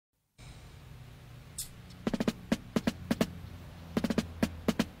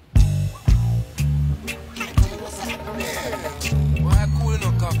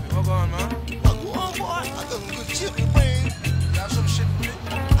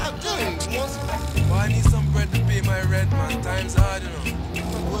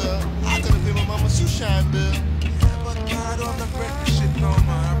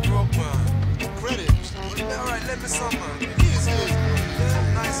lend me some, man. Easy.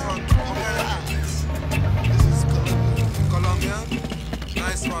 Yeah, nice one. This is Colombia.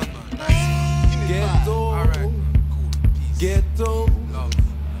 Nice one, man. Nice one. Ghetto. Alright. Cool. Peace. Ghetto. Love.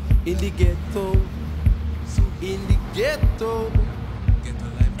 In the ghetto. In the ghetto. Ghetto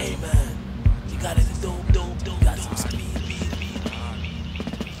life. Hey man, you got it dope. Got some speed.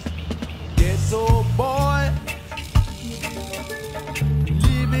 Ghetto boy,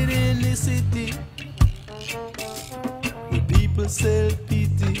 living in the city, where people sell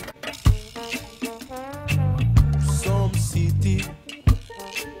pity. Some city,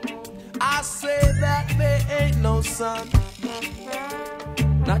 I say that there ain't no sun,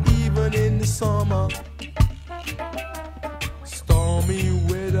 not even in the summer. Stormy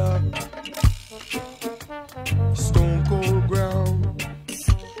weather, stone cold ground.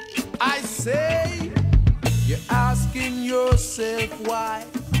 I say, you're asking yourself why.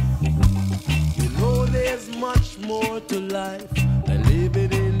 You know there's much more to life than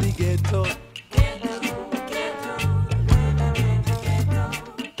living in the ghetto.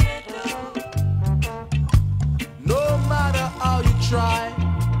 No matter how you try,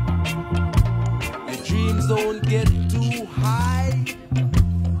 your dreams don't get too high.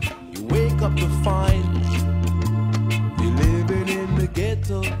 You wake up to find you're living in the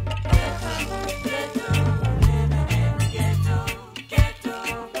ghetto.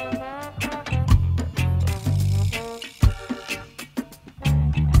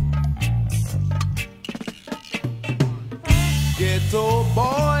 Ghetto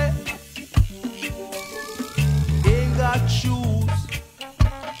boy ain't got shoes,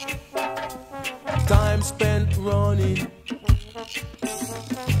 time spent running,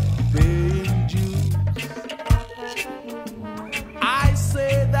 paying dues. I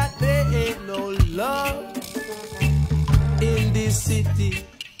say that there ain't no love in this city.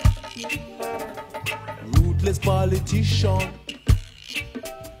 Ruthless politician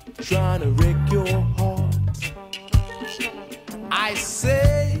trying to wreck your heart. I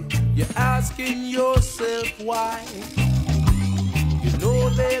say, you're asking yourself why. You know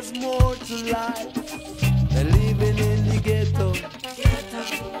there's more to life than living in the ghetto.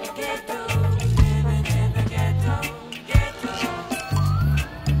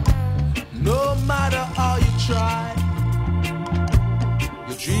 No matter how you try,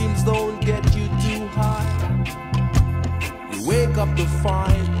 your dreams don't get you too high. You wake up to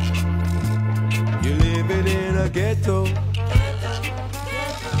find you're living in a ghetto.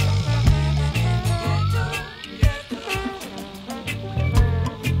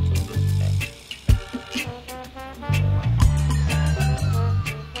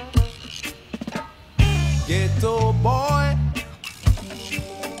 Ghetto boy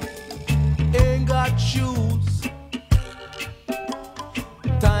ain't got shoes,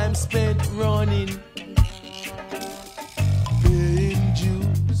 time spent running, paying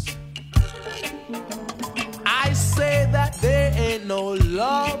dues. I say that there ain't no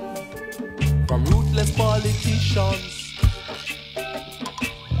love from ruthless politicians,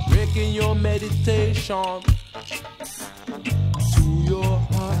 breaking your meditation to your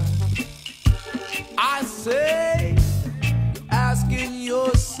heart. I say, asking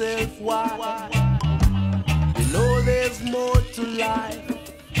yourself why. You know there's more to life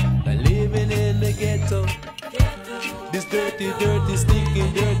than living in the ghetto. This dirty,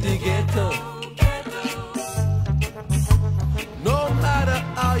 stinking, dirty ghetto. No matter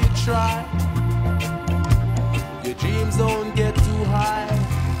how you try, your dreams don't get too high.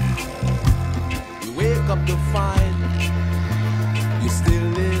 You wake up to find you're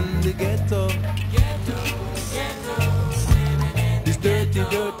still in the ghetto. This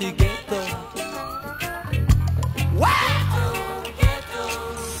dirty ghetto. Wow!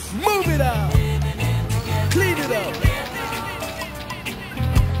 Move it out. Clean it up.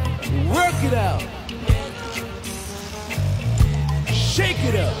 Work it out. Shake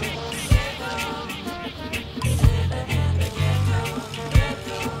it up.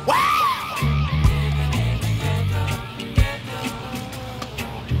 Wow!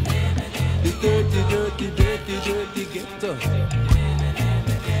 The dirty ghetto.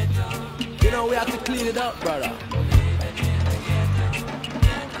 You know we have to clean it up, brother.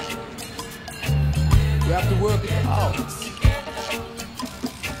 We have to work it out.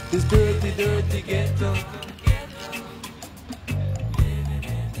 This dirty ghetto.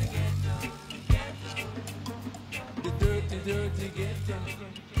 The dirty ghetto.